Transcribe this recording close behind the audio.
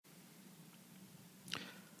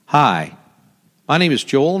Hi, my name is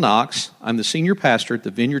Joel Knox. I'm the senior pastor at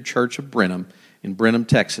the Vineyard Church of Brenham in Brenham,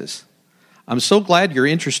 Texas. I'm so glad you're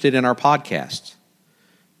interested in our podcasts.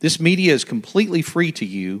 This media is completely free to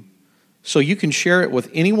you, so you can share it with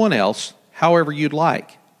anyone else however you'd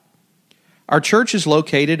like. Our church is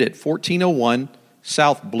located at 1401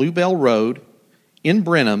 South Bluebell Road in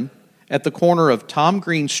Brenham at the corner of Tom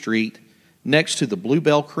Green Street next to the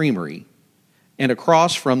Bluebell Creamery and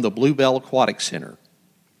across from the Bluebell Aquatic Center.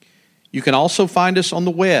 You can also find us on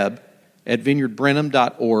the web at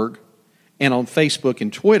vineyardbrenham.org and on Facebook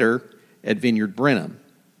and Twitter at Vineyard Brenham.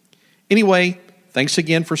 Anyway, thanks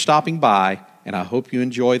again for stopping by, and I hope you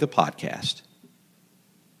enjoy the podcast.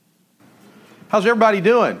 How's everybody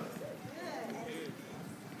doing?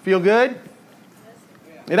 Feel good?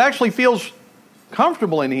 It actually feels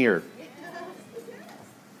comfortable in here.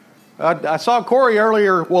 I saw Corey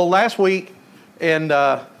last week, and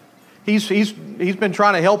he's been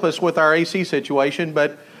trying to help us with our AC situation,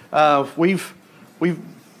 but we've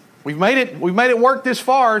made it work this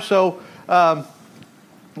far. So I'm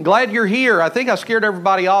glad you're here. I think I scared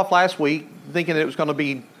everybody off last week, thinking it was going to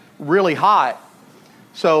be really hot.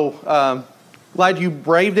 So glad you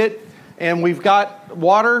braved it, and we've got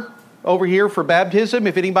water over here for baptism.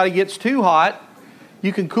 If anybody gets too hot,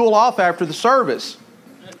 you can cool off after the service.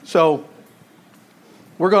 So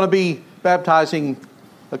we're going to be baptizing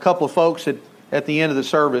a couple of folks at the end of the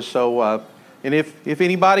service. So, and if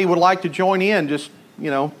anybody would like to join in, just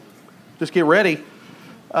get ready.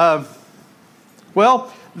 That was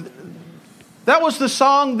the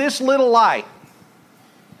song "This Little Light,"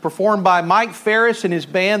 performed by Mike Ferris and his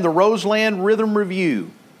band, the Roseland Rhythm Review.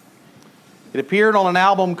 It appeared on an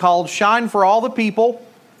album called "Shine for All the People,"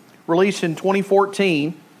 released in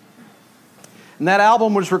 2014. And that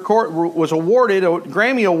album was awarded a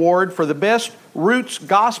Grammy Award for the Best Roots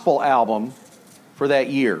Gospel Album for that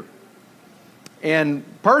year. And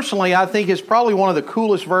personally, I think it's probably one of the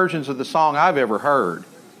coolest versions of the song I've ever heard.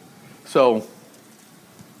 So,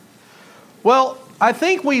 I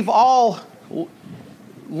think we've all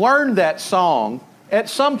learned that song at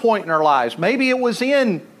some point in our lives. Maybe it was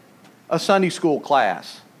in a Sunday school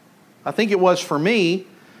class. I think it was for me.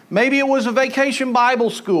 Maybe it was a vacation Bible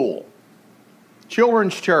school,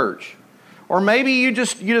 children's church. Or maybe you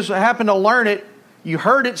just happened to learn it. You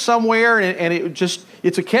heard it somewhere and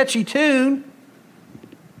it's a catchy tune.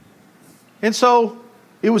 And so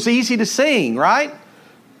it was easy to sing, right?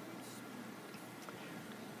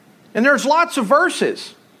 And there's lots of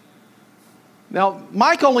verses. Now,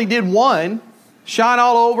 Mike only did one, "Shine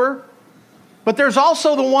All Over." But there's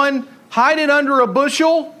also the one, "Hide it under a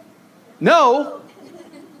bushel." No,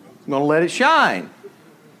 I'm going to let it shine.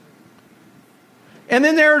 And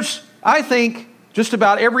then there's, I think, just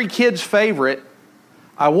about every kid's favorite,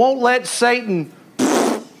 "I won't let Satan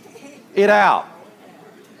it out."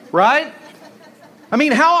 Right? I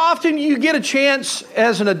mean, how often do you get a chance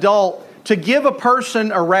as an adult to give a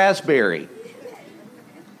person a raspberry?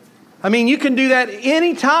 I mean, you can do that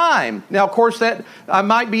any time. Now, of course, that I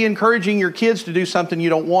might be encouraging your kids to do something you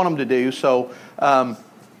don't want them to do, so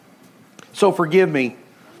forgive me.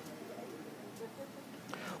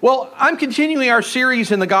 Well, I'm continuing our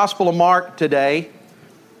series in the Gospel of Mark today,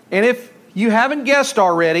 and if you haven't guessed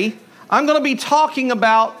already, I'm going to be talking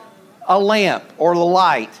about a lamp or the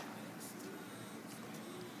light.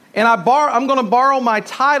 And I'm going to borrow my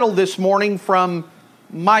title this morning from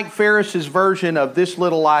Mike Ferris's version of "This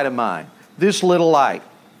Little Light of Mine." This little light.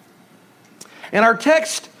 And our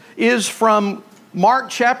text is from Mark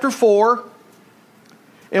chapter 4,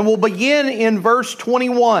 and we'll begin in verse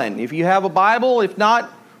 21. If you have a Bible, if not,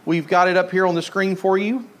 we've got it up here on the screen for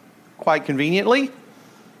you, quite conveniently.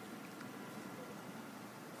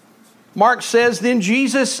 Mark says, "Then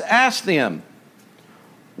Jesus asked them,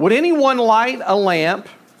 'Would anyone light a lamp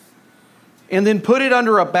and then put it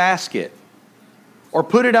under a basket or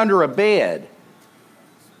put it under a bed?'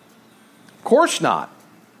 Of course not.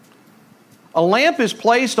 A lamp is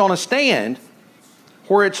placed on a stand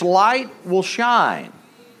where its light will shine.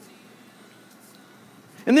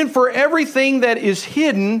 And then for everything that is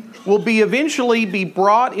hidden will eventually be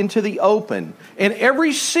brought into the open, and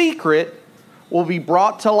every secret will be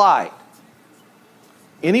brought to light.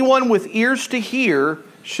 Anyone with ears to hear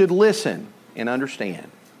should listen and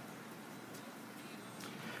understand."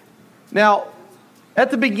 Now,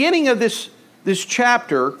 at the beginning of this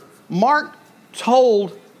chapter, Mark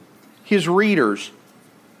told his readers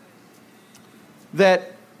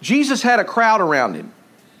that Jesus had a crowd around him.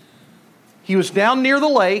 He was down near the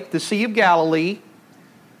lake, the Sea of Galilee,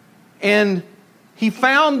 and he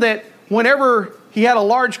found that whenever he had a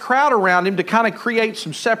large crowd around him to kind of create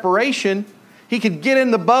some separation, he could get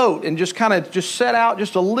in the boat and just kind of just set out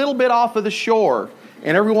just a little bit off of the shore,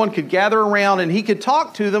 and everyone could gather around and he could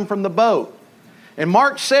talk to them from the boat. And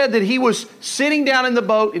Mark said that he was sitting down in the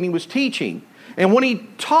boat and he was teaching. And when he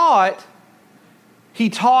taught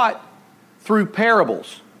through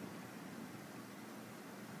parables.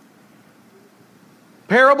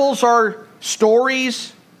 Parables are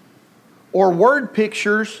stories or word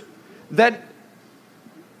pictures that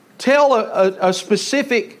tell a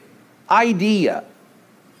specific idea,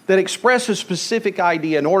 that express a specific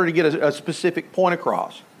idea in order to get a specific point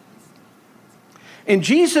across. And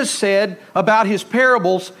Jesus said about his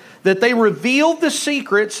parables that they revealed the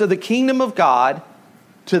secrets of the kingdom of God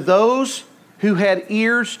to those who had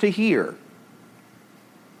ears to hear.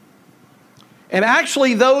 And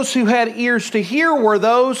actually, those who had ears to hear were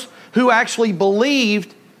those who actually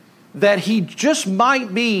believed that he just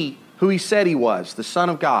might be who he said he was, the Son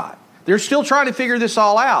of God. They're still trying to figure this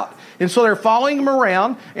all out. And so they're following him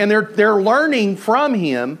around and they're learning from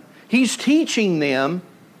him. He's teaching them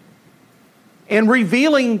and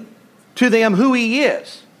revealing to them who he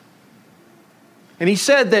is. And he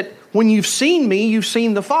said that when you've seen me, you've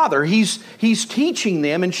seen the Father. He's teaching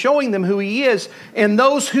them and showing them who he is. And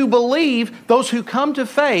those who believe, those who come to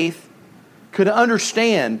faith, could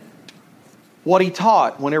understand what he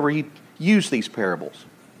taught whenever he used these parables.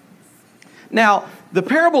 Now, the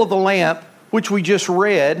parable of the lamp, which we just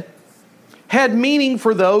read, had meaning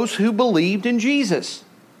for those who believed in Jesus.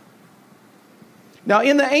 Now,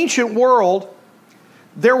 in the ancient world,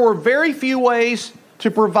 there were very few ways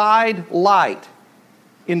to provide light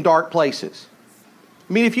in dark places.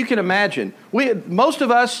 I mean, if you can imagine, most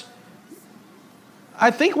of us,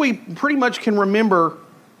 I think we pretty much can remember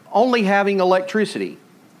only having electricity.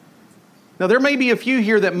 Now, there may be a few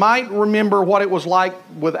here that might remember what it was like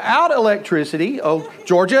without electricity. Oh,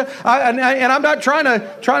 Georgia. And I'm not trying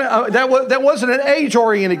to that wasn't an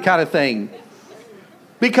age-oriented kind of thing.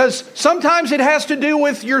 Because sometimes it has to do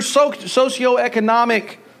with your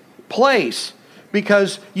socioeconomic place.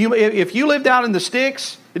 Because if you lived out in the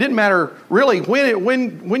sticks, it didn't matter really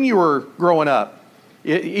when you were growing up.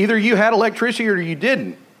 Either you had electricity or you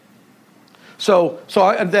didn't.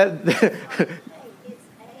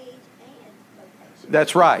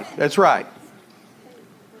 That's right.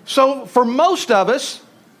 So for most of us,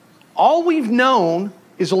 all we've known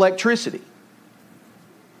is electricity.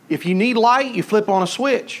 If you need light, you flip on a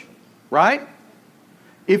switch, right?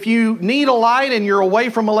 If you need a light and you're away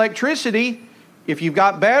from electricity, if you've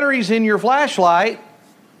got batteries in your flashlight,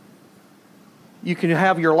 you can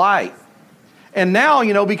have your light. And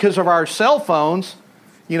now, because of our cell phones,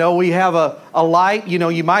 we have a light.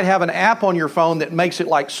 You might have an app on your phone that makes it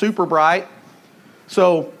like super bright.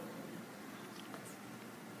 So,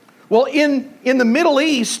 well, in the Middle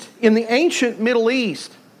East, in the ancient Middle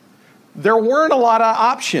East, there weren't a lot of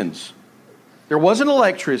options. There wasn't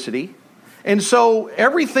electricity. And so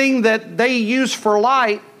everything that they used for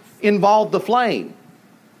light involved the flame.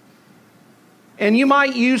 And you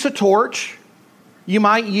might use a torch, you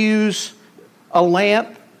might use a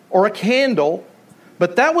lamp or a candle,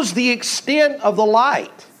 but that was the extent of the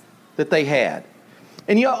light that they had.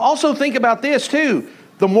 And you also think about this too.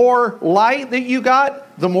 The more light that you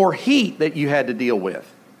got, the more heat that you had to deal with.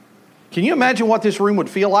 Can you imagine what this room would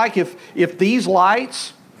feel like if these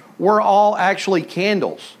lights were all actually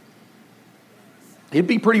candles? It'd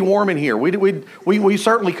be pretty warm in here. We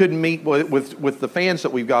certainly couldn't meet with the fans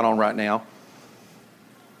that we've got on right now.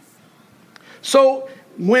 So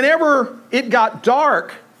whenever it got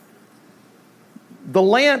dark, the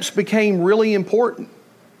lamps became really important.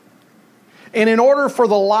 And in order for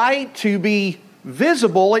the light to be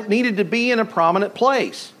visible, it needed to be in a prominent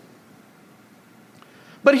place.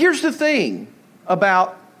 But here's the thing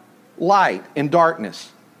about light and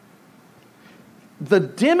darkness. The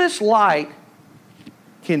dimmest light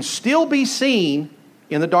can still be seen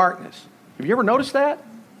in the darkness. Have you ever noticed that?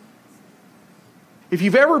 If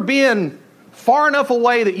you've ever been far enough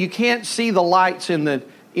away that you can't see the lights on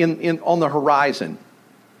the horizon,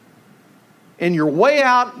 and you're way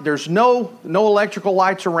out, there's no electrical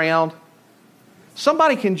lights around,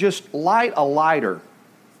 somebody can just light a lighter,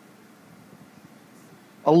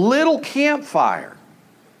 a little campfire,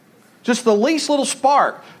 just the least little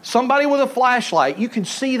spark. Somebody with a flashlight, you can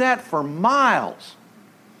see that for miles.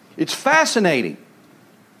 It's fascinating.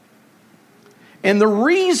 And the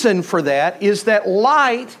reason for that is that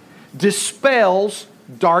light dispels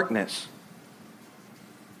darkness.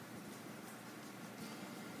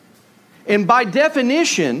 And by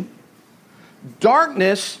definition,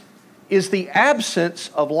 darkness is the absence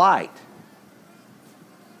of light.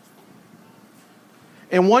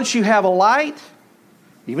 And once you have a light,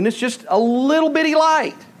 even if it's just a little bitty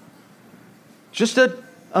light, just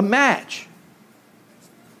a match,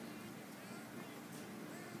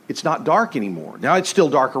 it's not dark anymore. Now it's still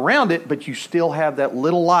dark around it, but you still have that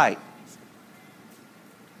little light.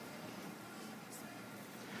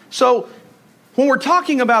 So when we're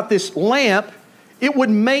talking about this lamp, it would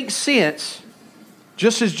make sense,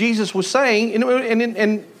 just as Jesus was saying,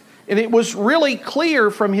 and it was really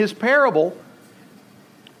clear from his parable,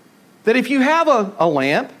 that if you have a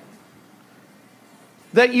lamp,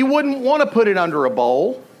 that you wouldn't want to put it under a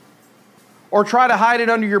bowl or try to hide it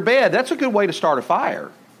under your bed. That's a good way to start a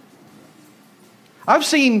fire. I've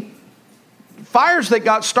seen fires that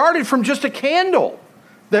got started from just a candle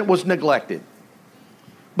that was neglected.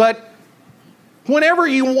 But whenever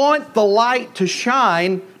you want the light to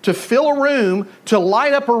shine, to fill a room, to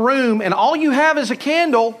light up a room, and all you have is a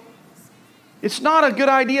candle, it's not a good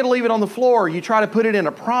idea to leave it on the floor. You try to put it in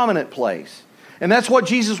a prominent place. And that's what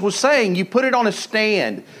Jesus was saying. You put it on a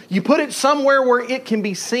stand. You put it somewhere where it can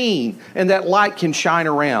be seen and that light can shine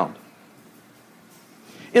around.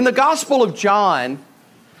 In the Gospel of John,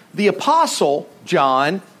 the Apostle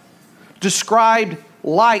John described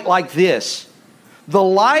light like this. The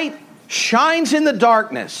light shines in the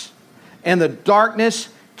darkness, and the darkness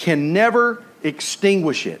can never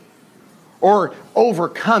extinguish it or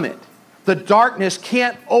overcome it. The darkness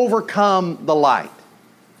can't overcome the light.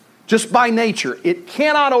 Just by nature, it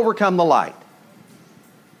cannot overcome the light.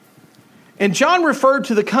 And John referred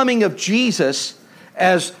to the coming of Jesus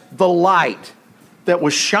as the light that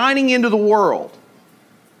was shining into the world.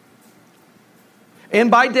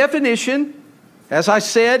 And by definition, as I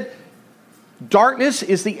said, darkness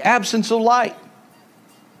is the absence of light.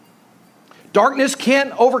 Darkness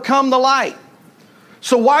can't overcome the light.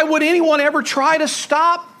 So why would anyone ever try to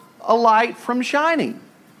stop a light from shining?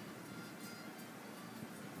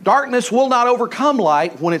 Darkness will not overcome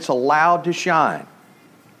light when it's allowed to shine.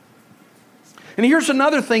 And here's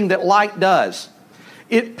another thing that light does.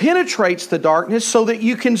 It penetrates the darkness so that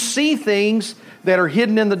you can see things that are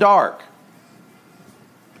hidden in the dark.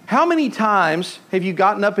 How many times have you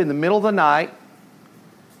gotten up in the middle of the night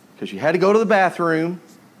because you had to go to the bathroom,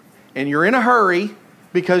 and you're in a hurry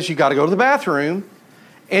because you got to go to the bathroom,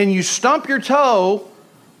 and you stump your toe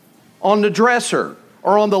on the dresser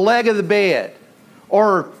or on the leg of the bed,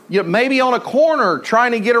 or maybe on a corner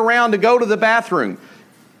trying to get around to go to the bathroom?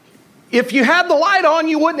 If you had the light on,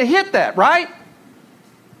 you wouldn't have hit that, right?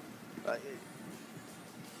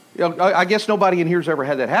 I guess nobody in here has ever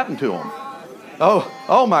had that happen to them.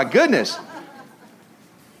 Oh my goodness.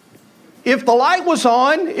 If the light was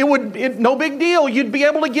on, no big deal. You'd be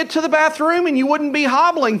able to get to the bathroom and you wouldn't be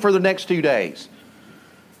hobbling for the next 2 days.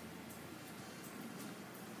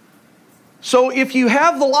 So if you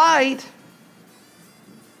have the light,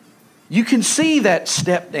 you can see that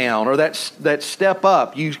step down or that step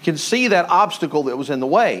up. You can see that obstacle that was in the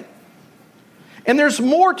way. And there's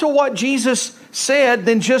more to what Jesus said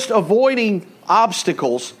than just avoiding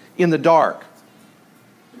obstacles in the dark.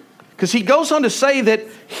 Because he goes on to say that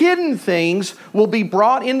hidden things will be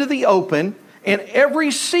brought into the open and every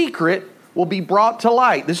secret will be brought to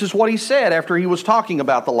light. This is what he said after he was talking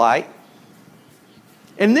about the light.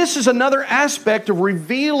 And this is another aspect of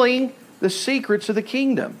revealing the secrets of the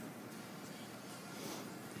kingdom.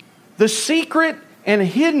 The secret and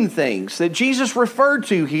hidden things that Jesus referred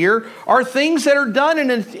to here are things that are done in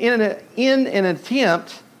an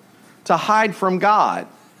attempt to hide from God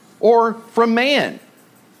or from man.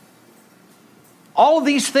 All of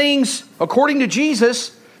these things, according to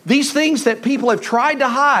Jesus, these things that people have tried to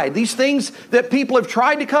hide, these things that people have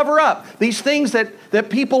tried to cover up, these things that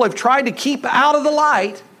people have tried to keep out of the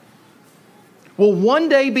light, will one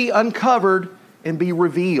day be uncovered and be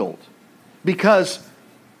revealed because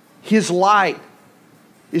His light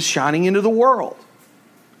is shining into the world.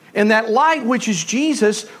 And that light, which is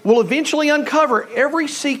Jesus, will eventually uncover every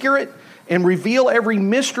secret and reveal every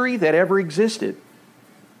mystery that ever existed.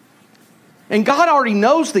 And God already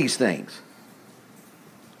knows these things.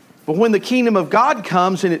 But when the kingdom of God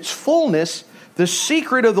comes in its fullness, the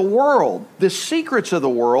secrets of the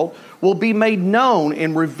world will be made known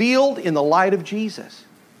and revealed in the light of Jesus.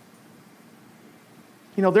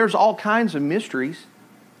 There's all kinds of mysteries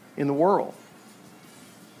in the world.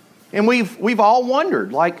 And we've all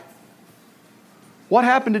wondered, like, what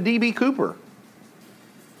happened to D.B. Cooper?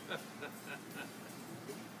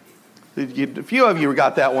 A few of you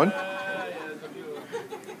got that one.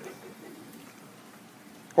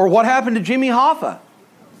 Or what happened to Jimmy Hoffa?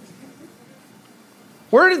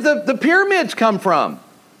 Where did the pyramids come from?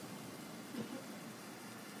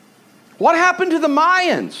 What happened to the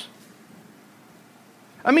Mayans?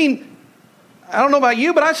 I mean, I don't know about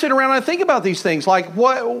you, but I sit around and I think about these things. Like,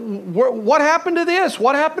 what happened to this?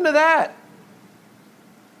 What happened to that?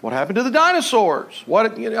 What happened to the dinosaurs?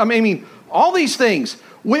 I mean, all these things.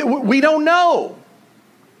 We don't know.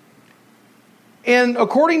 And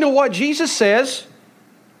according to what Jesus says,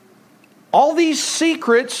 all these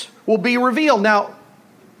secrets will be revealed. Now,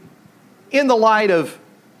 in the light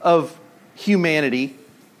of humanity,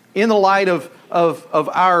 in the light of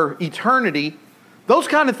our eternity, those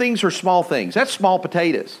kind of things are small things. That's small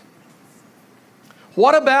potatoes.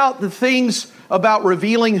 What about the things about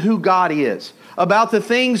revealing who God is? About the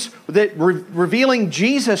things that revealing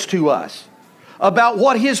Jesus to us? About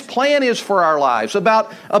what His plan is for our lives?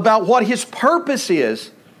 About what His purpose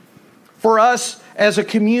is for us as a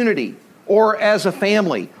community or as a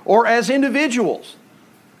family or as individuals?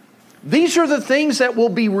 These are the things that will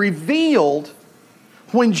be revealed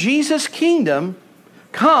when Jesus' kingdom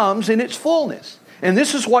comes in its fullness. And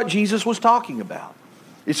this is what Jesus was talking about.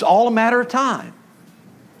 It's all a matter of time.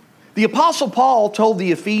 The Apostle Paul told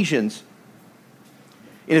the Ephesians,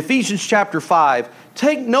 in Ephesians chapter 5,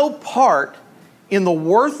 take no part in the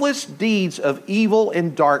worthless deeds of evil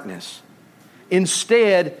and darkness.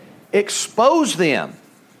 Instead, expose them.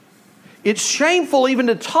 It's shameful even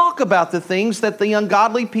to talk about the things that the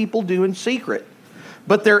ungodly people do in secret.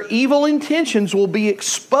 But their evil intentions will be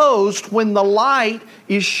exposed when the light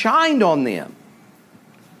is shined on them.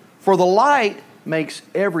 For the light makes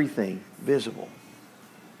everything visible.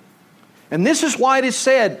 And this is why it is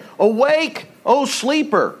said, awake, O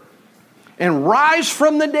sleeper, and rise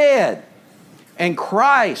from the dead, and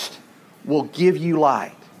Christ will give you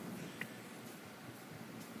light.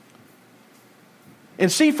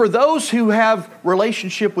 And see, for those who have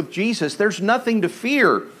relationship with Jesus, there's nothing to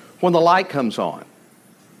fear when the light comes on.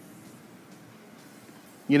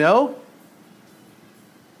 You know?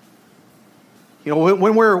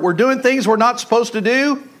 When we're doing things we're not supposed to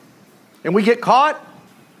do, and we get caught,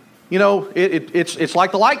 it's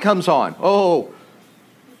like the light comes on. Oh,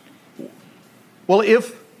 well,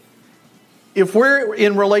 if we're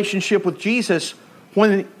in relationship with Jesus,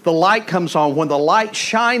 when the light comes on, when the light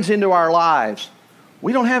shines into our lives,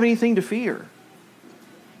 we don't have anything to fear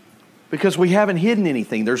because we haven't hidden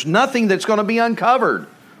anything. There's nothing that's going to be uncovered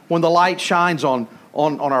when the light shines on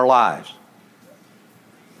our lives.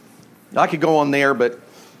 I could go on there, but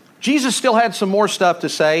Jesus still had some more stuff to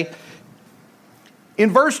say. In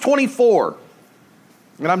verse 24,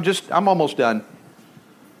 and I'm almost done.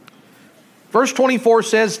 Verse 24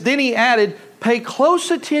 says, then he added, pay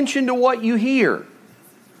close attention to what you hear.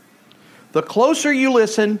 The closer you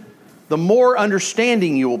listen, the more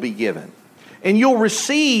understanding you will be given, and you'll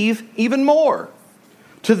receive even more.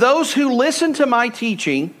 To those who listen to my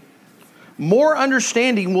teaching, more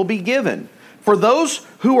understanding will be given. For those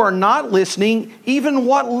who are not listening, even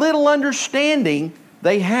what little understanding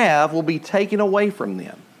they have will be taken away from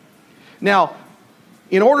them. Now,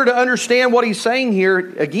 in order to understand what he's saying here,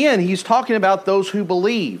 again, he's talking about those who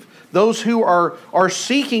believe, those who are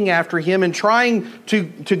seeking after him and trying to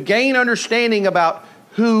gain understanding about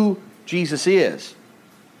who Jesus is.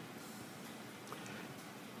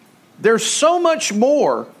 There's so much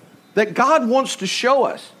more that God wants to show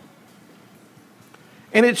us.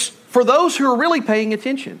 And it's for those who are really paying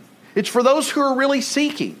attention. It's for those who are really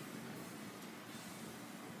seeking.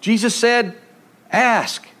 Jesus said,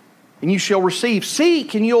 ask and you shall receive.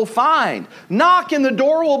 Seek and you'll find. Knock and the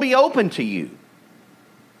door will be open to you.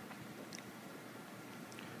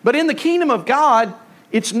 But in the kingdom of God,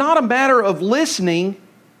 it's not a matter of listening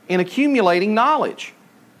and accumulating knowledge.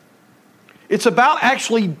 It's about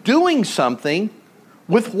actually doing something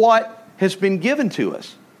with what has been given to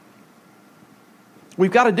us.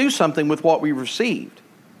 We've got to do something with what we received.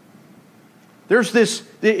 There's this,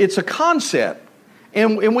 it's a concept.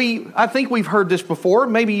 And I think we've heard this before.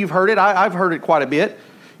 Maybe you've heard it. I've heard it quite a bit.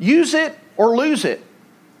 Use it or lose it.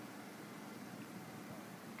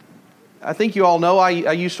 I think you all know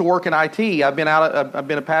I used to work in IT. I've been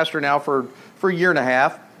a pastor now for a year and a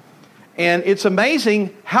half. And it's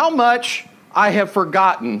amazing how much I have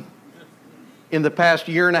forgotten in the past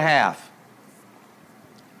year and a half.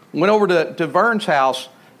 Went over to Vern's house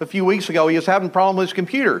a few weeks ago. He was having a problem with his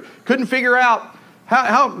computer. Couldn't figure out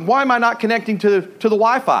why am I not connecting to the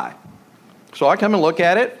Wi-Fi? So I come and look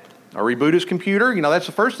at it. I reboot his computer. That's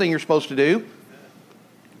the first thing you're supposed to do.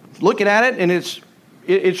 Looking at it, and it's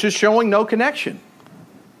just showing no connection.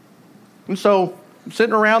 And so I'm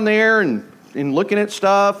sitting around there and looking at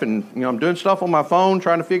stuff, and I'm doing stuff on my phone,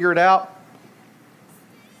 trying to figure it out.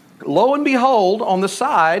 Lo and behold, on the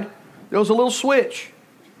side, there was a little switch.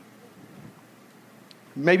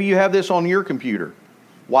 Maybe you have this on your computer.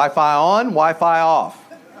 Wi-Fi on, Wi-Fi off.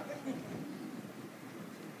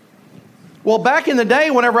 Well, back in the day,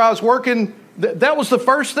 whenever I was working, that was the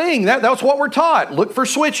first thing. That was what we're taught. Look for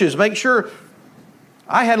switches. Make sure.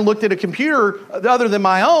 I hadn't looked at a computer other than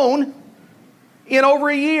my own in over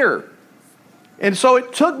a year. And so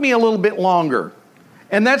it took me a little bit longer.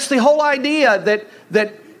 And that's the whole idea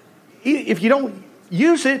that if you don't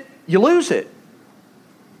use it, you lose it.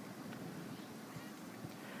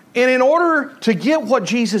 And in order to get what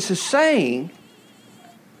Jesus is saying,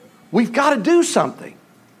 we've got to do something.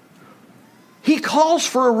 He calls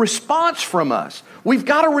for a response from us. We've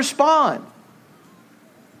got to respond.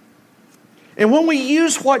 And when we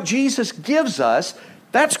use what Jesus gives us,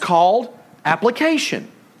 that's called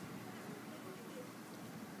application.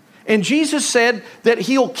 And Jesus said that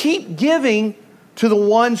He'll keep giving to the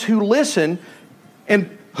ones who listen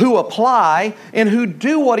and who apply and who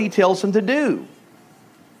do what He tells them to do.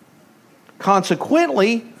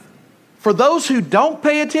 Consequently, for those who don't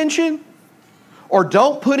pay attention or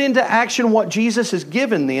don't put into action what Jesus has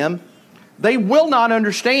given them, they will not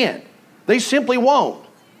understand. They simply won't.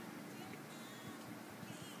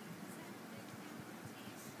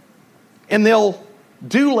 And they'll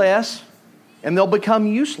do less and they'll become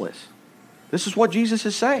useless. This is what Jesus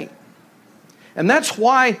is saying. And that's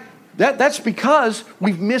why, that's because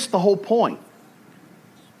we've missed the whole point.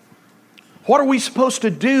 What are we supposed to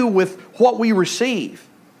do with what we receive?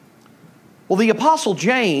 Well, the Apostle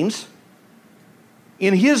James,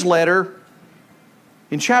 in his letter,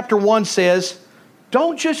 in chapter 1 says,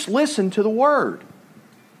 don't just listen to the Word.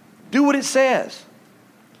 Do what it says.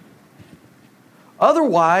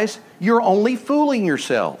 Otherwise, you're only fooling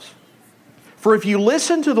yourselves. For if you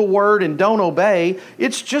listen to the Word and don't obey,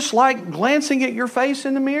 it's just like glancing at your face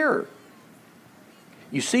in the mirror.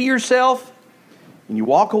 You see yourself and you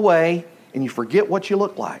walk away and you forget what you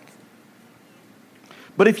look like.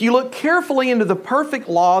 But if you look carefully into the perfect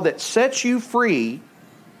law that sets you free,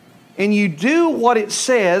 and you do what it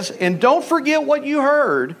says, and don't forget what you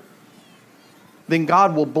heard, then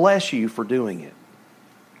God will bless you for doing it.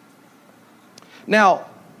 Now,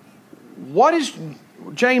 what is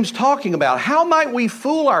James talking about? How might we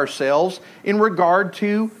fool ourselves in regard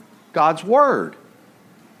to God's Word?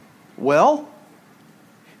 Well,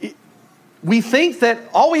 we think that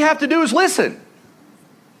all we have to do is listen.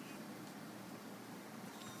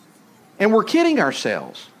 And we're kidding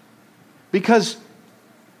ourselves because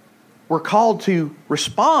we're called to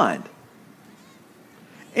respond.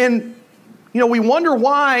 And, we wonder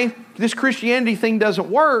why this Christianity thing doesn't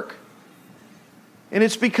work. And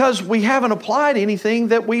it's because we haven't applied anything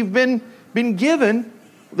that we've been given,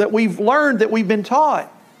 that we've learned, that we've been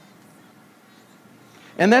taught.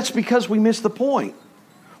 And that's because we missed the point.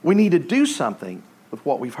 We need to do something with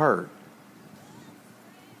what we've heard.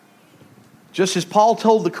 Just as Paul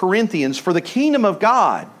told the Corinthians, for the kingdom of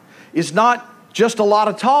God is not just a lot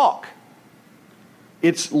of talk.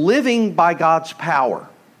 It's living by God's power.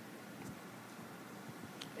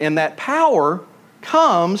 And that power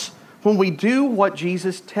comes when we do what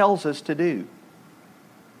Jesus tells us to do.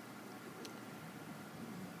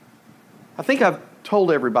 I think I've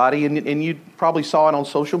told everybody, and you probably saw it on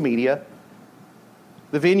social media,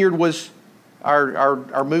 the Vineyard was,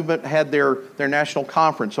 our movement had their national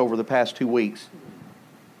conference over the past 2 weeks.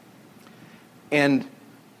 And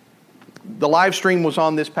the live stream was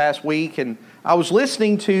on this past week, and I was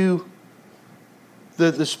listening to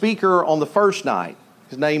the speaker on the first night.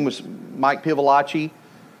 His name was Mike Pivolacci.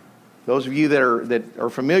 Those of you that are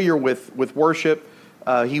familiar with worship,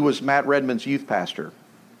 he was Matt Redman's youth pastor.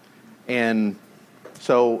 And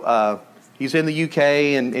so he's in the UK,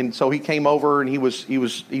 and so he came over and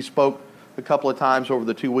he spoke a couple of times over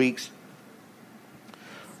the 2 weeks.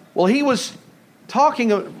 Well, he was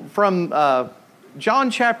talking from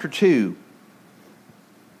John chapter 2.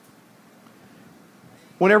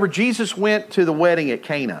 Whenever Jesus went to the wedding at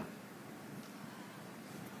Cana.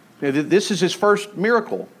 This is his first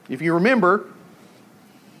miracle, if you remember.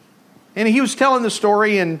 And he was telling the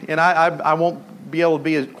story, and I won't be able to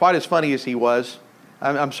be quite as funny as he was.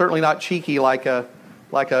 I'm certainly not cheeky like the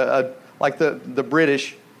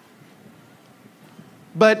British.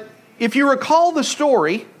 But if you recall the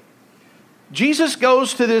story, Jesus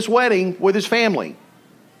goes to this wedding with his family.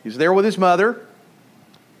 He's there with his mother.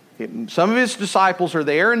 Some of his disciples are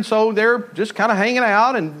there, and so they're just kind of hanging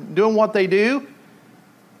out and doing what they do.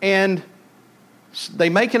 And they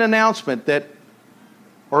make an announcement that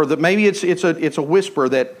maybe it's a whisper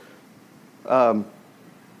that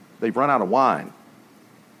they've run out of wine.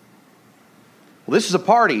 Well, this is a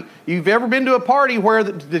party. You've ever been to a party where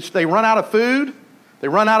they run out of food, they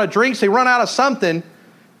run out of drinks, they run out of something?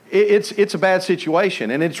 It's a bad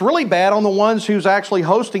situation, and it's really bad on the ones who's actually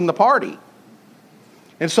hosting the party.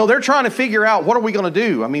 And so they're trying to figure out, what are we going to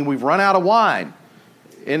do? I mean, we've run out of wine.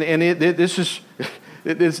 And this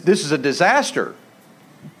is a disaster.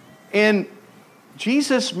 And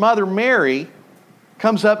Jesus' mother Mary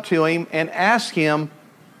comes up to him and asks him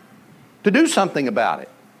to do something about it.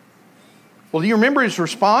 Well, do you remember his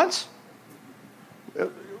response?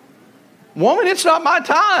 Woman, it's not my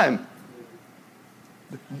time.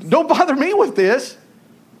 Don't bother me with this.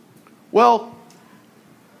 Well,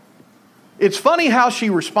 it's funny how she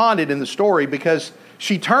responded in the story, because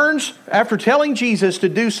she turns, after telling Jesus to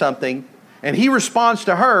do something, and he responds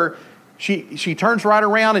to her, she turns right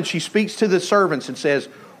around and she speaks to the servants and says,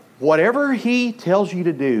 whatever he tells you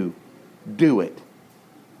to do, do it.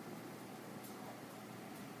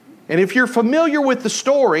 And if you're familiar with the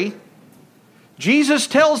story, Jesus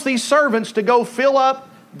tells these servants to go fill up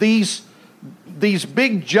these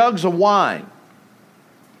big jugs of wine.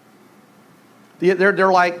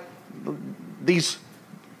 They're like these,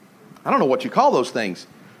 I don't know what you call those things,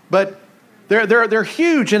 but they're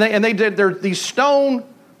huge, and they're these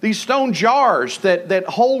stone jars that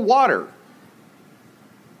hold water.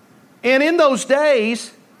 And in those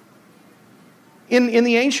days, in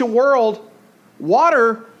the ancient world,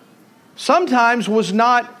 water sometimes was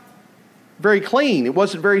not very clean. It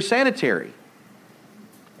wasn't very sanitary.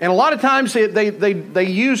 And a lot of times they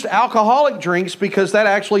used alcoholic drinks because that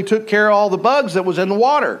actually took care of all the bugs that was in the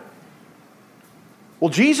water. Well,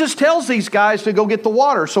 Jesus tells these guys to go get the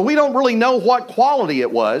water, so we don't really know what quality it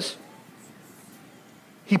was.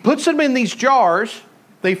 He puts them in these jars,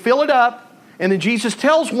 they fill it up, and then Jesus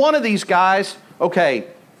tells one of these guys, okay,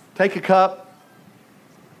 take a cup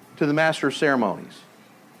to the master of ceremonies.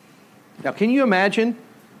 Now, can you imagine?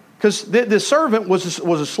 Because the servant was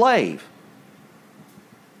a slave.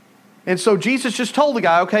 And so Jesus just told the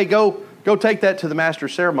guy, okay, go take that to the master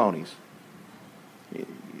of ceremonies.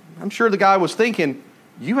 I'm sure the guy was thinking,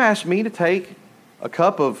 you asked me to take a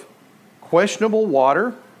cup of questionable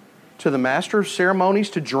water to the master of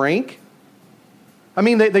ceremonies to drink? I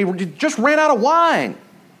mean, they just ran out of wine.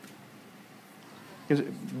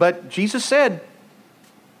 But Jesus said,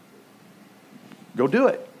 go do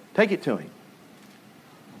it. Take it to him.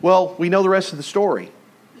 Well, we know the rest of the story.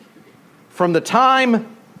 From the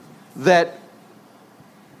time that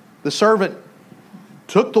the servant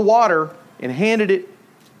took the water and handed it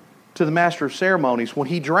to the master of ceremonies, when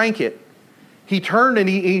he drank it, he turned and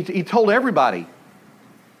he told everybody,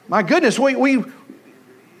 my goodness, we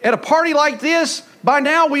at a party like this, by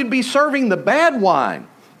now we'd be serving the bad wine.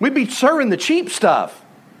 We'd be serving the cheap stuff.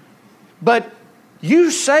 But you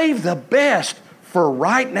saved the best for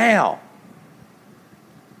right now.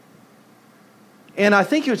 And I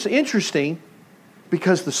think it's interesting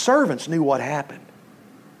because the servants knew what happened.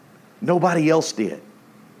 Nobody else did.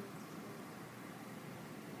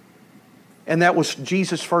 And that was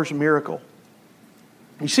Jesus' first miracle.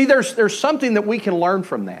 You see, there's something that we can learn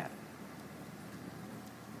from that.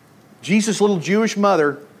 Jesus' little Jewish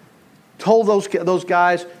mother told those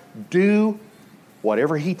guys, do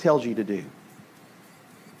whatever he tells you to do.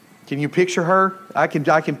 Can you picture her? I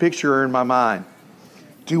can picture her in my mind.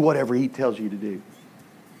 Do whatever he tells you to do.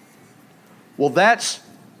 Well, that's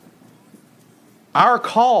our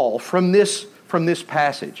call from this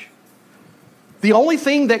passage. The only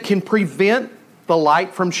thing that can prevent the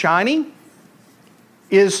light from shining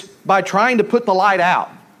is by trying to put the light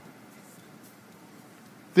out.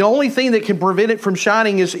 The only thing that can prevent it from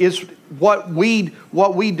shining is what we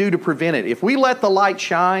do to prevent it. If we let the light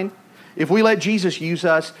shine, if we let Jesus use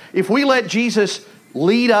us, if we let Jesus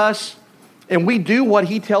lead us, and we do what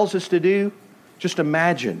he tells us to do, just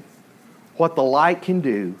imagine what the light can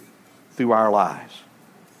do through our lives.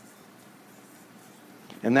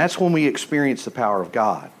 And that's when we experience the power of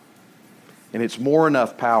God. And it's more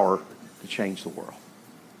enough power to change the world.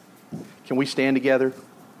 Can we stand together?